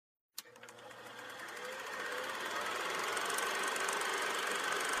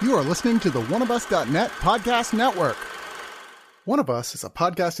You are listening to the oneofus.net podcast network. One of Us is a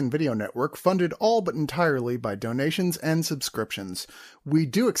podcast and video network funded all but entirely by donations and subscriptions. We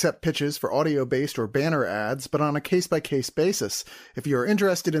do accept pitches for audio-based or banner ads, but on a case-by-case basis. If you are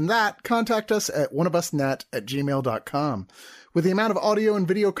interested in that, contact us at oneofusnet@gmail.com. With the amount of audio and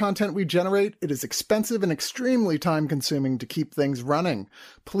video content we generate, it is expensive and extremely time-consuming to keep things running.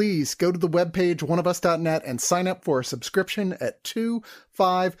 Please go to the webpage oneofus.net and sign up for a subscription at $2,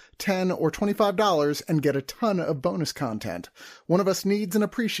 $5, $10, or $25 and get a ton of bonus content. One of Us needs and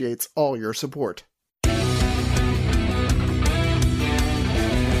appreciates all your support.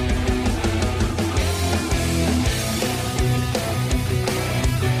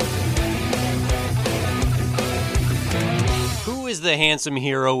 Who is the handsome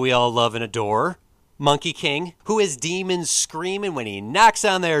hero we all love and adore? Monkey King, who has demons screaming when he knocks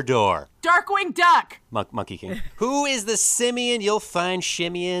on their door. Darkwing Duck! Monkey King. Who is the simian you'll find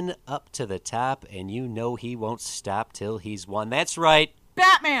shimmying up to the top, and you know he won't stop till he's won? That's right.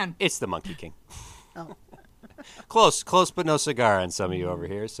 Batman! It's the Monkey King. Oh. Close, but no cigar on some of you over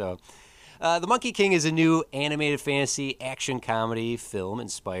here. So, The Monkey King is a new animated fantasy action comedy film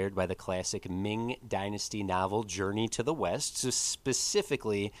inspired by the classic Ming Dynasty novel Journey to the West, so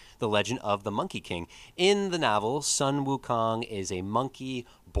specifically the legend of the Monkey King. In the novel, Sun Wukong is a monkey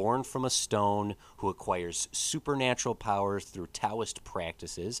born from a stone who acquires supernatural powers through Taoist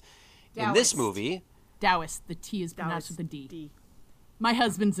practices. In this movie... Taoist. The T is pronounced with a D. My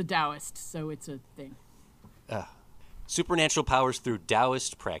husband's a Taoist, so it's a thing. Supernatural powers through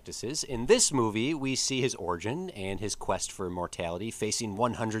Taoist practices. In this movie, we see his origin and his quest for immortality, facing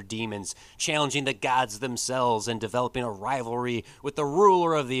 100 demons, challenging the gods themselves, and developing a rivalry with the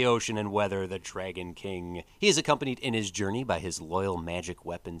ruler of the ocean and weather, the Dragon King. He is accompanied in his journey by his loyal magic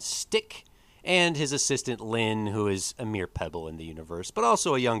weapon, Stick, and his assistant, Lynn, who is a mere pebble in the universe, but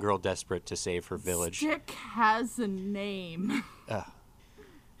also a young girl desperate to save her village. Stick has a name.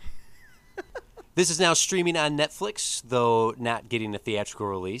 This is now streaming on Netflix, though not getting a theatrical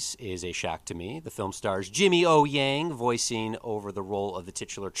release is a shock to me. The film stars Jimmy O. Yang voicing over the role of the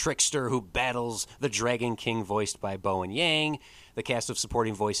titular trickster who battles the Dragon King, voiced by Bowen Yang. The cast of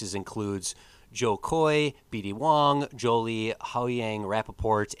supporting voices includes Joe Coy, B.D. Wong, Jolie Haoyang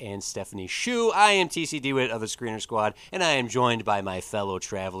Rappaport, and Stephanie Hsu. I am T.C. DeWitt of the Screener Squad, and I am joined by my fellow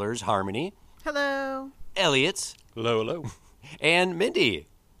travelers, Harmony. Hello. Elliot. Hello. And Mindy.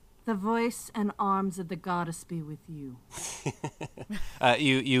 The voice and arms of the goddess be with you.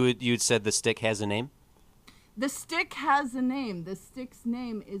 You'd said the stick has a name? The stick has a name. The stick's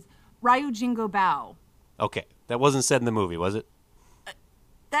name is Ryu Jingo Bao. Okay. That wasn't said in the movie, was it?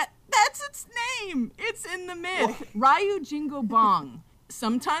 That's its name. It's in the myth. Ryu Jingo Bong.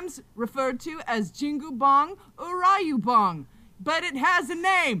 Sometimes referred to as Jingu Bong or Ryu Bong. But it has a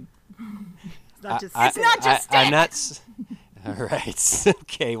name. It's not just Stick. I'm not... All right.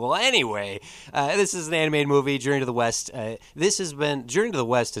 Okay. Well, anyway, this is an animated movie, Journey to the West. Journey to the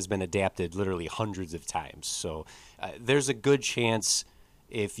West has been adapted literally hundreds of times. So there's a good chance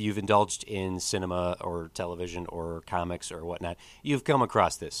if you've indulged in cinema or television or comics or whatnot, you've come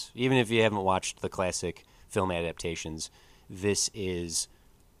across this. Even if you haven't watched the classic film adaptations, this is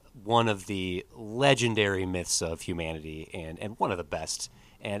one of the legendary myths of humanity and one of the best.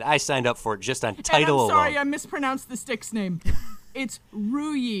 And I signed up for it just on title alone. I'm sorry, I mispronounced the stick's name. It's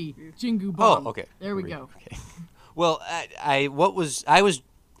Ruyi Jingu Bong. Oh, okay. There we go. Okay. Well, I was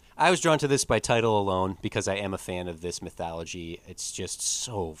drawn to this by title alone because I am a fan of this mythology. It's just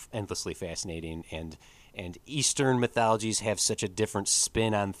so endlessly fascinating, and Eastern mythologies have such a different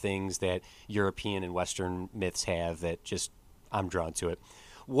spin on things that European and Western myths have that just I'm drawn to it.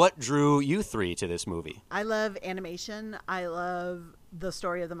 What drew you three to this movie? I love animation. I love the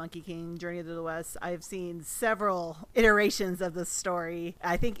story of the Monkey King, Journey to the West. I've seen several iterations of the story.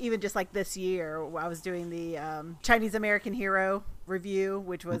 I think even just like this year, I was doing the Chinese American Hero review,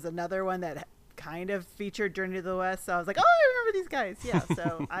 which was another one that kind of featured Journey to the West. So I was like, oh, I remember these guys. Yeah,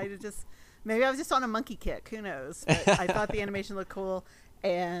 so maybe I was just on a monkey kick. Who knows? But I thought the animation looked cool,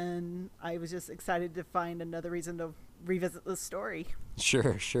 and I was just excited to find another reason to revisit the story.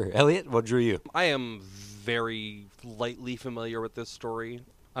 Sure. Elliot, what drew you? I am very lightly familiar with this story,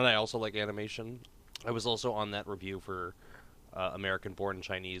 and I also like animation. I was also on that review for American Born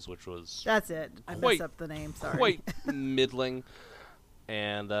Chinese, which was... That's it. I messed up the name, sorry. Quite middling.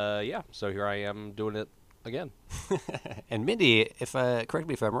 And, so here I am doing it again. And Mindy, correct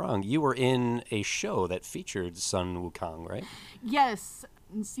me if I'm wrong, you were in a show that featured Sun Wukong, right? Yes.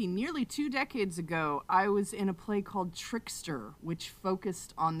 Nearly 2 decades ago, I was in a play called Trickster, which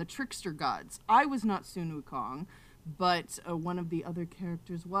focused on the trickster gods. I was not Sun Wukong, but one of the other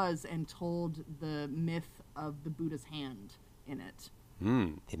characters was and told the myth of the Buddha's hand in it.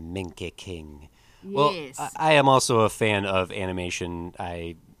 The Monkey King. Yes. Well, I am also a fan of animation.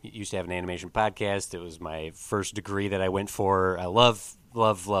 I used to have an animation podcast. It was my first degree that I went for. I love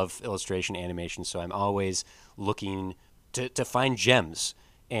illustration animation, so I'm always looking to find gems.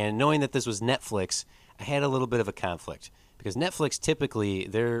 And knowing that this was Netflix, I had a little bit of a conflict. Because Netflix, typically,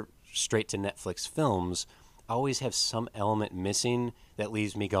 their straight-to-Netflix films always have some element missing that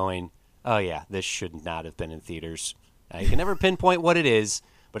leaves me going, oh yeah, this should not have been in theaters. You can never pinpoint what it is,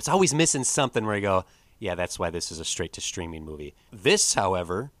 but it's always missing something where you go, yeah, that's why this is a straight-to-streaming movie. This,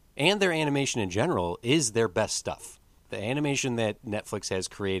 however, and their animation in general, is their best stuff. The animation that Netflix has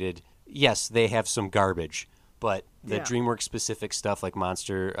created, yes, they have some garbage, but the DreamWorks-specific stuff like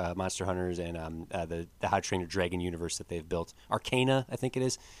Monster Hunters and the How to Train Your Dragon universe that they've built, Arcana, I think it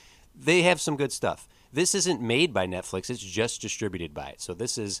is, they have some good stuff. This isn't made by Netflix; it's just distributed by it. So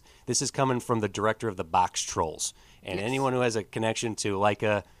this is coming from the director of the Box Trolls, and anyone who has a connection to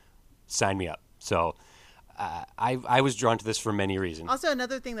Laika, sign me up. So I was drawn to this for many reasons. Also,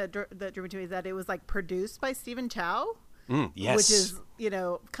 another thing that drew me to me is that it was like produced by Stephen Chow. Yes. Which is,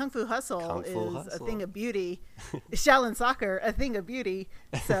 Kung Fu Hustle is a thing of beauty. Shaolin Soccer, a thing of beauty.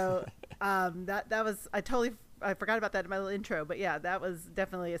 So that was, I forgot about that in my little intro, but yeah, that was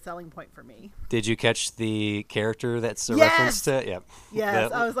definitely a selling point for me. Did you catch the character that's a reference to? Yep.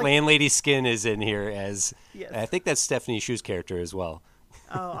 Yes. I was like, Landlady Skin is in here as, yes. I think that's Stephanie Shu's character as well.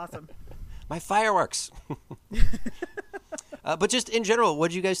 Oh, awesome. My fireworks. But just in general,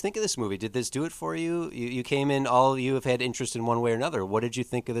 what did you guys think of this movie? Did this do it for you? You came in, all of you have had interest in one way or another. What did you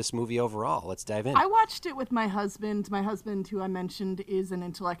think of this movie overall? Let's dive in. I watched it with my husband. My husband, who I mentioned, is an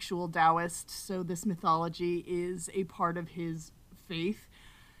intellectual Taoist, so this mythology is a part of his faith.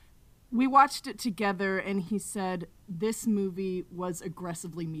 We watched it together, and he said this movie was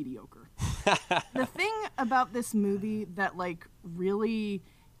aggressively mediocre. The thing about this movie that, really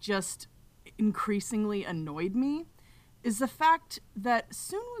just increasingly annoyed me is the fact that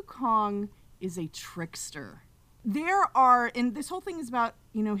Sun Wukong is a trickster. And this whole thing is about,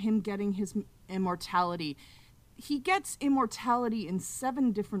 him getting his immortality. He gets immortality in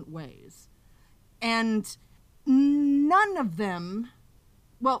 7 different ways. And none of them,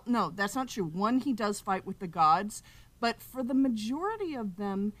 well, no, that's not true. One, he does fight with the gods, but for the majority of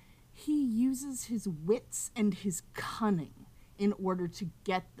them, he uses his wits and his cunning in order to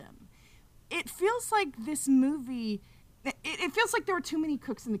get them. It feels like this movie... It feels like there were too many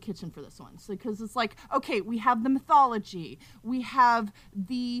cooks in the kitchen for this one. Because it's like, okay, we have the mythology, we have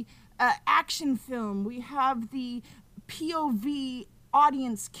the action film, we have the POV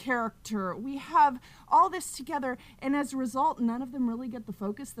audience character, we have all this together, and as a result, none of them really get the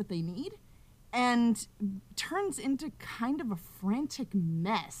focus that they need, and turns into kind of a frantic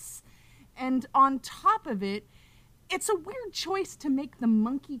mess. And on top of it, it's a weird choice to make the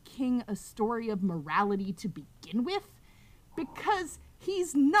Monkey King a story of morality to begin with. Because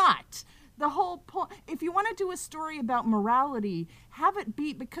he's not. The whole point, if you want to do a story about morality, have it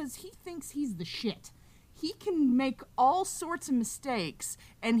be because he thinks he's the shit. He can make all sorts of mistakes,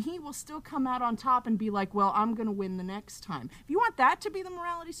 and he will still come out on top and be like, well, I'm going to win the next time. If you want that to be the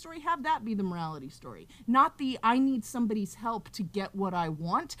morality story, have that be the morality story. Not the, I need somebody's help to get what I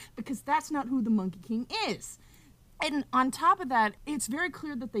want, because that's not who the Monkey King is. And on top of that, it's very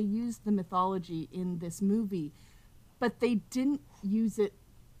clear that they used the mythology in this movie, but they didn't use it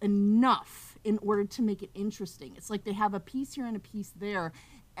enough in order to make it interesting. It's like they have a piece here and a piece there,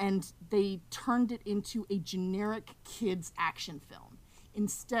 and they turned it into a generic kids' action film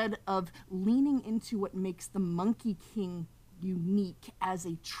instead of leaning into what makes the Monkey King unique as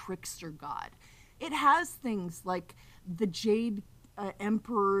a trickster god. It has things like the Jade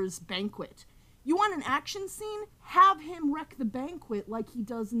Emperor's banquet. You want an action scene? Have him wreck the banquet like he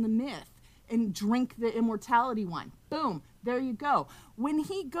does in the myth and drink the immortality wine. Boom, there you go. When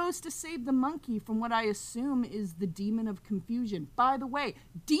he goes to save the monkey from what I assume is the Demon of Confusion. By the way,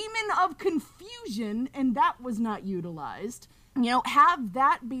 Demon of Confusion, and that was not utilized. Have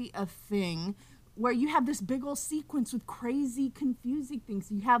that be a thing where you have this big old sequence with crazy, confusing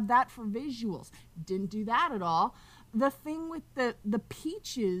things. You have that for visuals. Didn't do that at all. The thing with the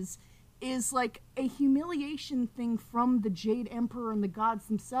peaches is like a humiliation thing from the Jade Emperor and the gods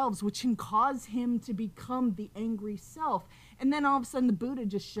themselves, which can cause him to become the angry self. And then all of a sudden the Buddha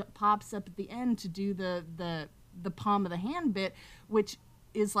just pops up at the end to do the palm of the hand bit, which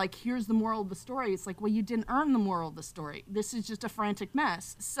is like, here's the moral of the story. It's like, well, you didn't earn the moral of the story. This is just a frantic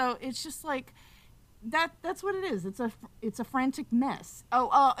mess. So it's just like, that's what it is. It's a frantic mess.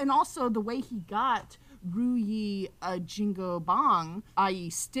 And also the way he got Ruyi Jingo Bang, i.e.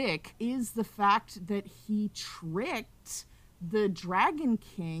 Stick, is the fact that he tricked the Dragon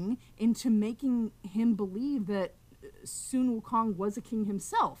King into making him believe that Sun Wukong was a king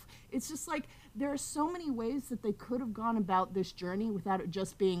himself. It's just like there are so many ways that they could have gone about this journey without it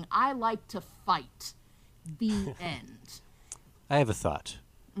just being, I like to fight. The end. I have a thought,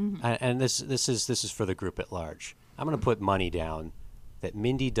 and this is for the group at large. I'm going to put money down that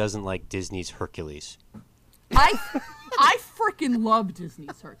Mindy doesn't like Disney's Hercules. I freaking love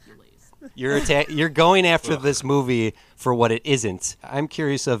Disney's Hercules. You're going after this movie for what it isn't. I'm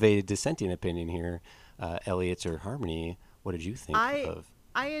curious of a dissenting opinion here. Elliot or Harmony, what did you think of?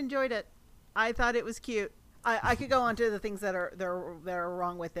 I enjoyed it. I thought it was cute. I could go on to the things that are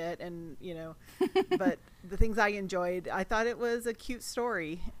wrong with it, and but the things I enjoyed, I thought it was a cute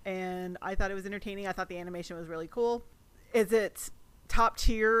story, and I thought it was entertaining. I thought the animation was really cool. Is it top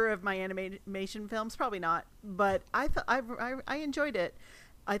tier of my animation films? Probably not, but I enjoyed it.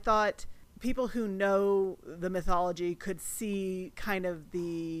 I thought people who know the mythology could see kind of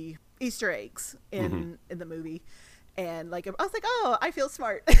the Easter eggs in the movie. And I was like, oh, I feel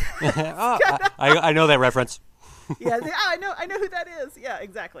smart. I know that reference. Yeah, I know who that is. Yeah,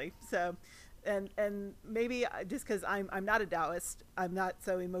 exactly. So, and maybe just because I'm not a Taoist, I'm not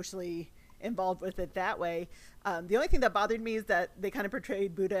so emotionally involved with it that way. The only thing that bothered me is that they kind of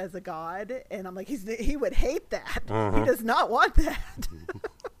portrayed Buddha as a god, and I'm like, he would hate that. He does not want that.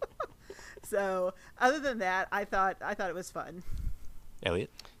 So, other than that, I thought it was fun.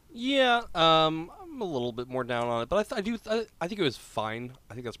 Elliot? Yeah, I'm a little bit more down on it, but I think it was fine.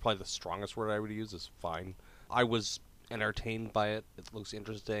 I think that's probably the strongest word I would use is fine. I was entertained by it. It looks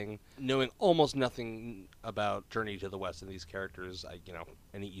interesting. Knowing almost nothing about Journey to the West and these characters,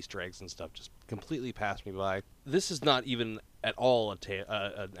 any Easter eggs and stuff just completely passed me by. This is not even at all an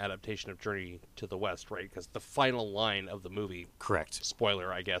adaptation of Journey to the West, right? Because the final line of the movie, correct,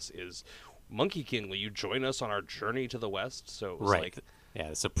 spoiler, I guess, is, Monkey King, will you join us on our journey to the West? So it was right. Yeah,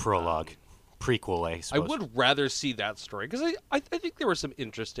 it's a prologue. Prequel, I suppose. I would rather see that story, because I think there were some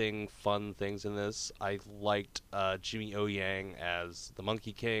interesting, fun things in this. I liked Jimmy O Yang as the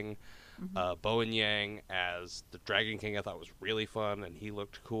Monkey King. Bowen Yang as the Dragon King I thought was really fun, and he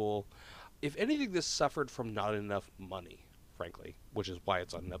looked cool. If anything, this suffered from not enough money, frankly, which is why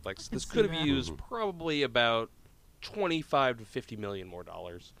it's on Netflix. This could have used probably about $25 to $50 million more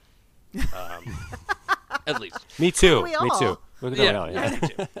dollars. At least. Me too. Me too. Yeah. Me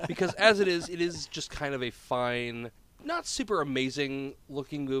too. Because as it is just kind of a fine, not super amazing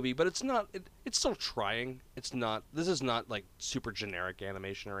looking movie, but it's not. It's still trying. It's not. This is not like super generic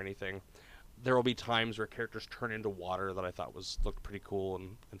animation or anything. There will be times where characters turn into water that I thought looked pretty cool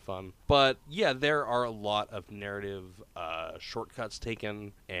and fun. But yeah, there are a lot of narrative shortcuts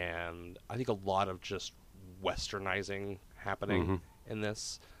taken, and I think a lot of just westernizing happening in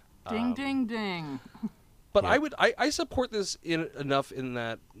this. Ding, ding, ding. But yeah. I support this enough in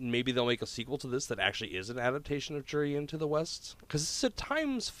that maybe they'll make a sequel to this that actually is an adaptation of Journey into the West. Because this at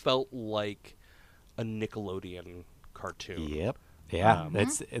times felt like a Nickelodeon cartoon. Yep. Yeah,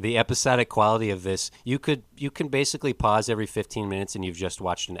 that's the episodic quality of this. You can basically pause every 15 minutes and you've just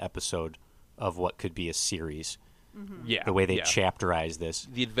watched an episode of what could be a series. Yeah, the way they chapterize this.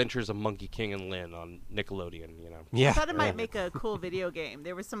 The Adventures of Monkey King and Lynn on Nickelodeon, Yeah. I thought it might make a cool video game.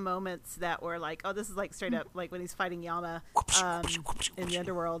 There were some moments that were like, oh, this is like straight up, like when he's fighting Yama in the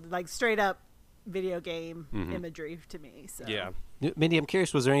underworld, like straight up video game imagery to me. So. Yeah. Mindy, I'm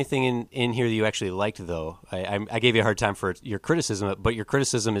curious, was there anything in here that you actually liked, though? I gave you a hard time for your criticism, but your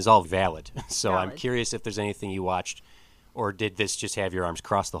criticism is all valid. So I'm curious if there's anything you watched, or did this just have your arms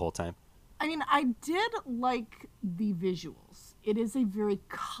crossed the whole time? I mean, I did like the visuals. It is a very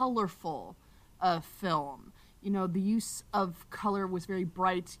colorful film. The use of color was very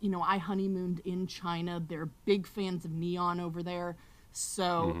bright. I honeymooned in China. They're big fans of neon over there.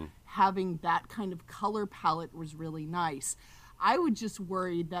 So having that kind of color palette was really nice. I would just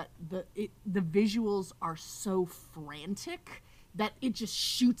worry that the visuals are so frantic that it just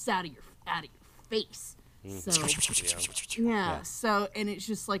shoots out of your face. So So, and it's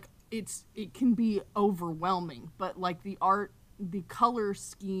just like it can be overwhelming, but like the art, the color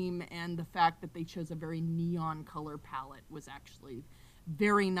scheme, and the fact that they chose a very neon color palette was actually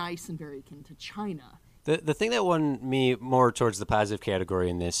very nice and very akin to China. The thing that won me more towards the positive category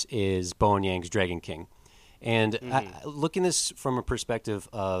in this is Bowen Yang's Dragon King. And looking this from a perspective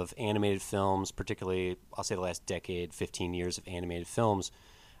of animated films, particularly, I'll say the last decade, 15 years of animated films,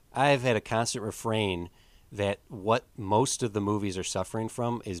 I've had a constant refrain that what most of the movies are suffering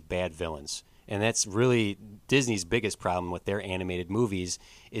from is bad villains. And that's really Disney's biggest problem with their animated movies,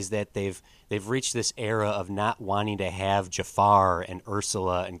 is that they've reached this era of not wanting to have Jafar and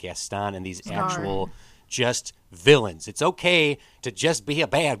Ursula and Gaston and these actual just villains. It's okay to just be a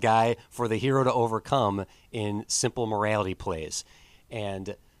bad guy for the hero to overcome in simple morality plays.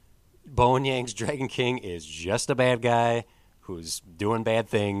 And Bowen Yang's Dragon King is just a bad guy who's doing bad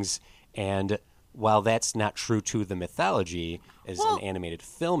things. And while that's not true to the mythology, as an animated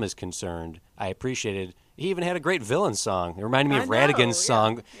film is concerned, I appreciated. He even had a great villain song. It reminded me of Ratigan's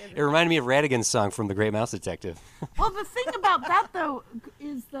song. It reminded me of Ratigan's song from The Great Mouse Detective. Well, the thing about that, though,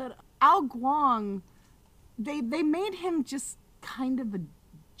 is that Ao Guang, they made him just kind of a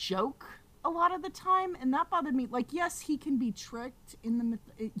joke a lot of the time, and that bothered me. Like, yes, he can be tricked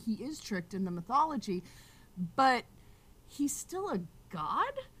he is tricked in the mythology, but he's still a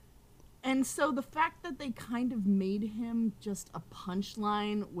god. And so the fact that they kind of made him just a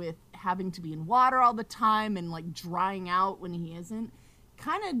punchline with having to be in water all the time and like drying out when he isn't,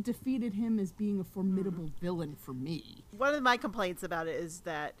 kind of defeated him as being a formidable villain for me. One of my complaints about it is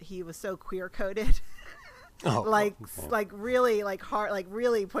that he was so queer coded. Like really like hard, like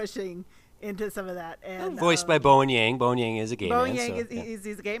really pushing into some of that. And voiced by Bowen Yang. Bowen Yang is a gay man. Bowen Yang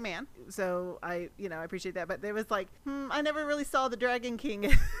he's a gay man. So I appreciate that. But there was like, I never really saw the Dragon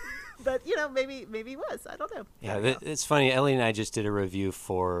King. But, maybe he was. I don't know. Yeah, it's funny. Elliot and I just did a review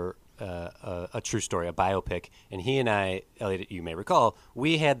for a true story, a biopic. And he and I, Elliot, you may recall,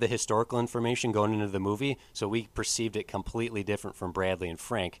 we had the historical information going into the movie, so we perceived it completely different from Bradley and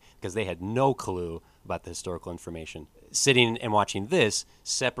Frank because they had no clue about the historical information. Sitting and watching this,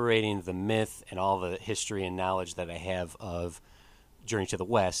 separating the myth and all the history and knowledge that I have of Journey to the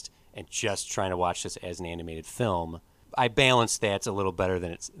West and just trying to watch this as an animated film, I balanced that a little better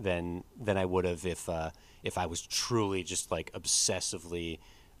than I would have if I was truly just like obsessively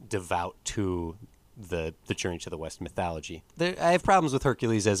devout to the Journey to the West mythology. I have problems with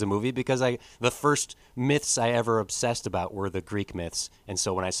Hercules as a movie because the first myths I ever obsessed about were the Greek myths, and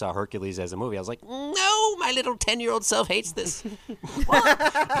so when I saw Hercules as a movie, I was like, no, my little 10-year-old self hates this.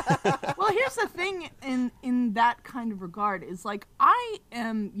 Well, here's the thing in that kind of regard is like I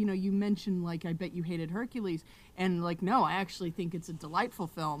am, you mentioned like I bet you hated Hercules, and like no, I actually think it's a delightful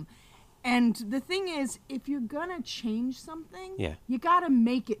film. And the thing is, if you're gonna change something, you gotta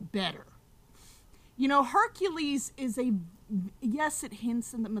make it better. Hercules is yes, it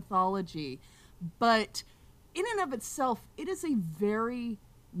hints in the mythology, but in and of itself, it is a very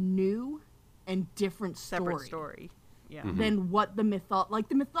new and different story. Yeah. Than what the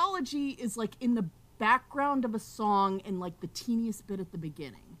mythology is like in the background of a song and like the teeniest bit at the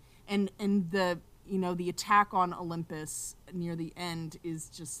beginning. And the, the attack on Olympus near the end is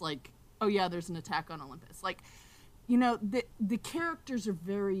just like, oh yeah, there's an attack on Olympus. Like, the characters are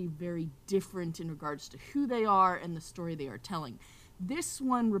very, very different in regards to who they are and the story they are telling. This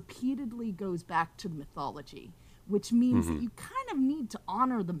one repeatedly goes back to the mythology, which means that you kind of need to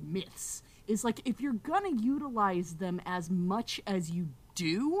honor the myths. It's like, if you're going to utilize them as much as you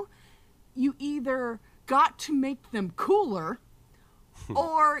do, you either got to make them cooler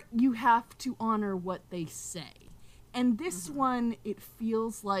or you have to honor what they say. And this one, it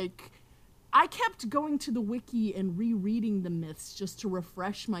feels like I kept going to the wiki and rereading the myths just to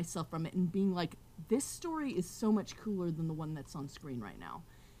refresh myself from it and being like, this story is so much cooler than the one that's on screen right now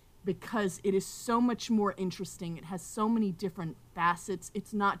because it is so much more interesting. It has so many different facets.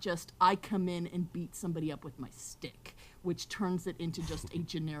 It's not just I come in and beat somebody up with my stick, which turns it into just a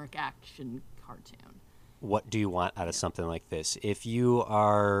generic action cartoon. What do you want out of something like this? If you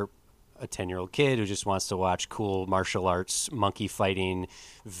are a 10-year-old kid who just wants to watch cool martial arts, monkey fighting,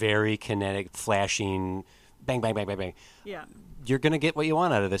 very kinetic, flashing, bang, bang, bang, bang, bang. Yeah. You're going to get what you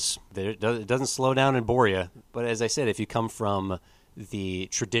want out of this. It doesn't slow down and bore you. But as I said, if you come from the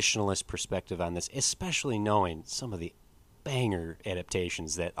traditionalist perspective on this, especially knowing some of the banger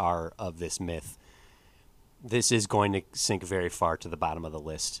adaptations that are of this myth, this is going to sink very far to the bottom of the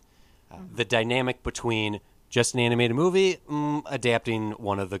list. The dynamic between just an animated movie, adapting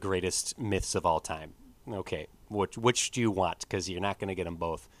one of the greatest myths of all time. Okay, which do you want? Because you're not going to get them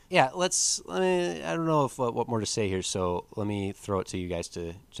both. Yeah, I don't know what more to say here, so let me throw it to you guys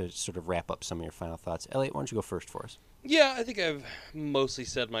to sort of wrap up some of your final thoughts. Elliot, why don't you go first for us? Yeah, I think I've mostly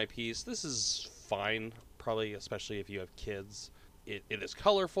said my piece. This is fine, probably especially if you have kids. It is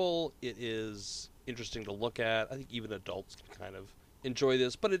colorful. It is interesting to look at. I think even adults can kind of enjoy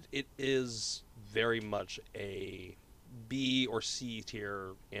this, but it is very much a B or C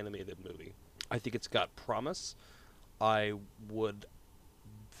tier animated movie. I think it's got promise. I would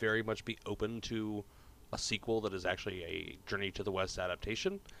very much be open to a sequel that is actually a Journey to the West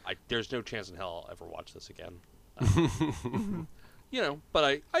adaptation, there's no chance in hell I'll ever watch this again.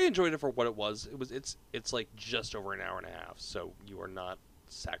 But I enjoyed it for what it was. It's like just over an hour and a half, so you are not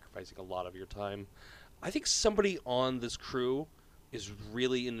sacrificing a lot of your time. I think somebody on this crew is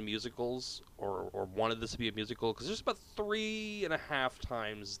really into musicals or wanted this to be a musical, because there's about 3.5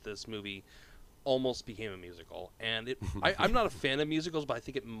 times this movie almost became a musical, and I'm not a fan of musicals, but I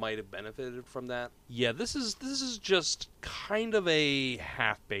think it might have benefited from that. Yeah, this is just kind of a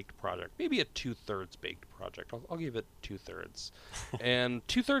half-baked project, maybe a 2/3 baked project. I'll give it 2/3, and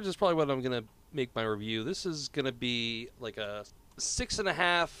 2/3 is probably what I'm gonna make my review. This is gonna be like a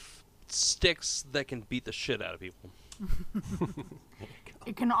 6.5 sticks that can beat the shit out of people.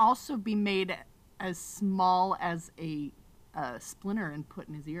 It can also be made as small as a splinter and put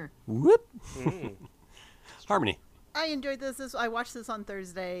in his ear. Whoop. Harmony. I enjoyed this. I watched this on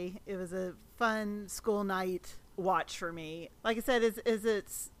Thursday. It was a fun school night watch for me. Like I said, is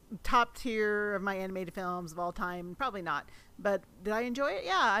it's top tier of my animated films of all time? Probably not. But did I enjoy it?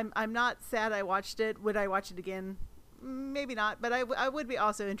 Yeah, I'm not sad I watched it. Would I watch it again? Maybe not. But I would be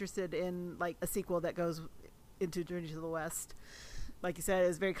also interested in like a sequel that goes into Journey to the West. Like you said,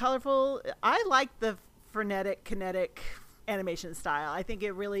 it's very colorful. I like the frenetic, kinetic animation style. I think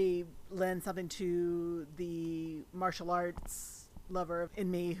it really lends something to the martial arts lover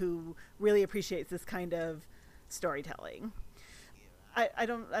in me who really appreciates this kind of storytelling. I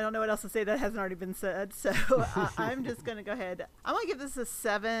don't know what else to say that hasn't already been said, so I'm just going to go ahead. I'm going to give this a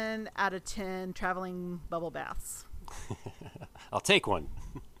 7 out of 10 traveling bubble baths. I'll take one.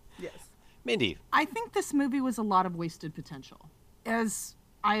 Yes. Mindy. I think this movie was a lot of wasted potential. As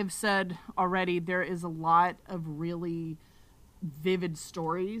I have said already, there is a lot of really vivid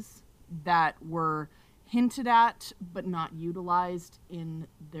stories that were hinted at but not utilized in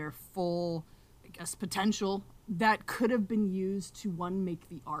their full, I guess, potential that could have been used to, one, make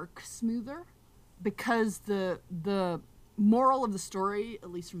the arc smoother, because the moral of the story,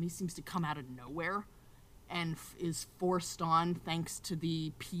 at least for me, seems to come out of nowhere and is forced on thanks to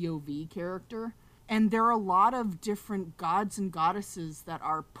the POV character. And there are a lot of different gods and goddesses that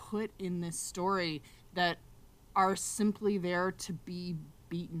are put in this story that are simply there to be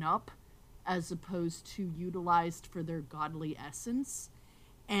beaten up as opposed to utilized for their godly essence.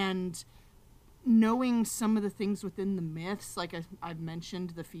 And knowing some of the things within the myths, like I've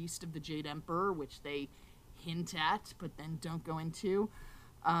mentioned the Feast of the Jade Emperor, which they hint at but then don't go into,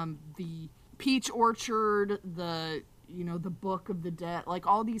 the Peach Orchard, the Book of the Dead, like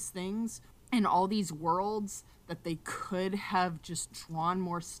all these things and all these worlds that they could have just drawn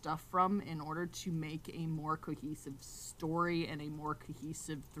more stuff from in order to make a more cohesive story and a more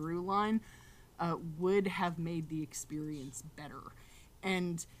cohesive through line, would have made the experience better.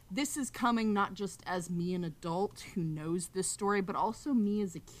 And this is coming not just as me, an adult who knows this story, but also me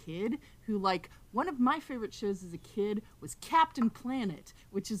as a kid who, like, one of my favorite shows as a kid was Captain Planet,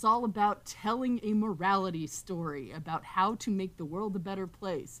 which is all about telling a morality story about how to make the world a better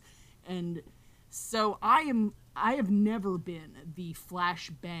place. And so I have never been the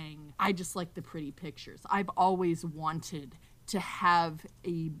flash bang, I just like the pretty pictures. I've always wanted to have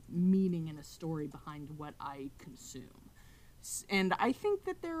a meaning and a story behind what I consume. And I think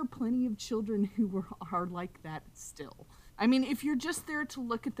that there are plenty of children who are like that still. I mean, if you're just there to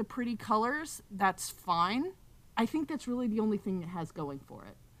look at the pretty colors, that's fine. I think that's really the only thing it has going for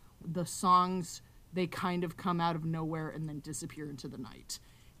it. The songs, they kind of come out of nowhere and then disappear into the night.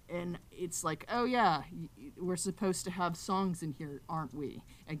 And it's like, oh yeah, we're supposed to have songs in here, aren't we?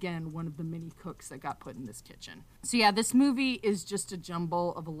 Again, one of the many cooks that got put in this kitchen. So yeah, this movie is just a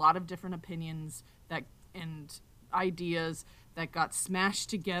jumble of a lot of different opinions and ideas that got smashed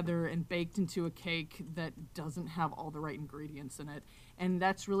together and baked into a cake that doesn't have all the right ingredients in it. And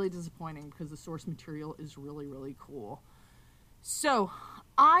that's really disappointing because the source material is really, really cool. So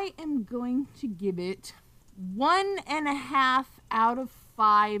I am going to give it 1.5 out of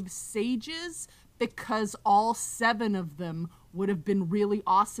 5 sages, because all 7 of them would have been really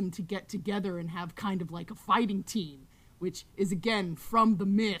awesome to get together and have kind of like a fighting team, which is, again, from the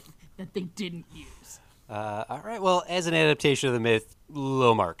myth that they didn't use. All right, well, as an adaptation of the myth,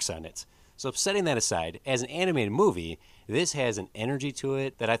 low marks on it. So setting that aside, as an animated movie, this has an energy to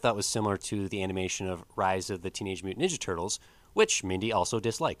it that I thought was similar to the animation of Rise of the Teenage Mutant Ninja Turtles, which Mindy also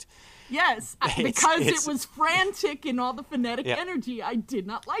disliked. Yes, because it was frantic and all the phonetic energy. I did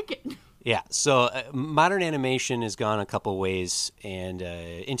not like it. Yeah, so modern animation has gone a couple ways, and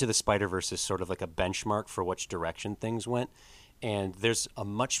Into the Spider-Verse is sort of like a benchmark for which direction things went. And there's a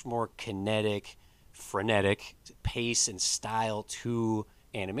much more kinetic, frenetic pace and style to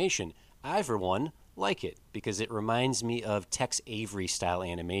animation. I, for one, like it because it reminds me of Tex Avery style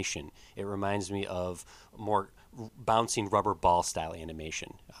animation. It reminds me of more bouncing rubber ball style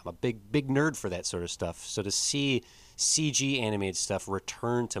animation. I'm a big nerd for that sort of stuff. So to see CG animated stuff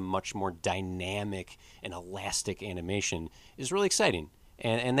return to much more dynamic and elastic animation is really exciting.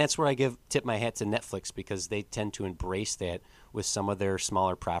 And that's where I tip my hat to Netflix because they tend to embrace that with some of their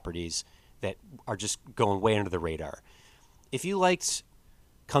smaller properties that are just going way under the radar. If you liked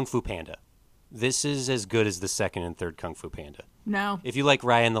Kung Fu Panda, this is as good as the second and third Kung Fu Panda. No. If you like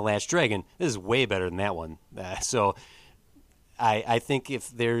Raya and the Last Dragon, this is way better than that one. So I think if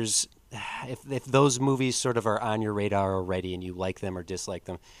those movies sort of are on your radar already and you like them or dislike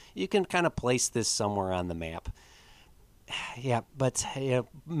them, you can kind of place this somewhere on the map. Yeah, but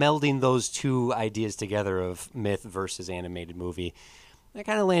melding those two ideas together of myth versus animated movie, I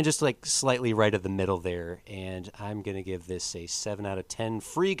kind of land just like slightly right at the middle there, and I'm going to give this a 7 out of 10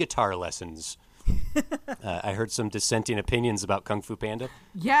 free guitar lessons. I heard some dissenting opinions about Kung Fu Panda.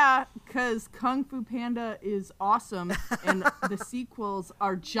 Yeah, because Kung Fu Panda is awesome, and the sequels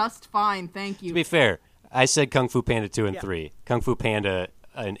are just fine, thank you. To be fair, I said Kung Fu Panda 2 and Yeah. 3. Kung Fu Panda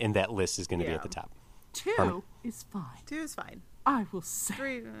in that list is going to be at the top. 2 is fine. 2 is fine. I will say.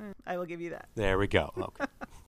 3, I will give you that. There we go. Okay.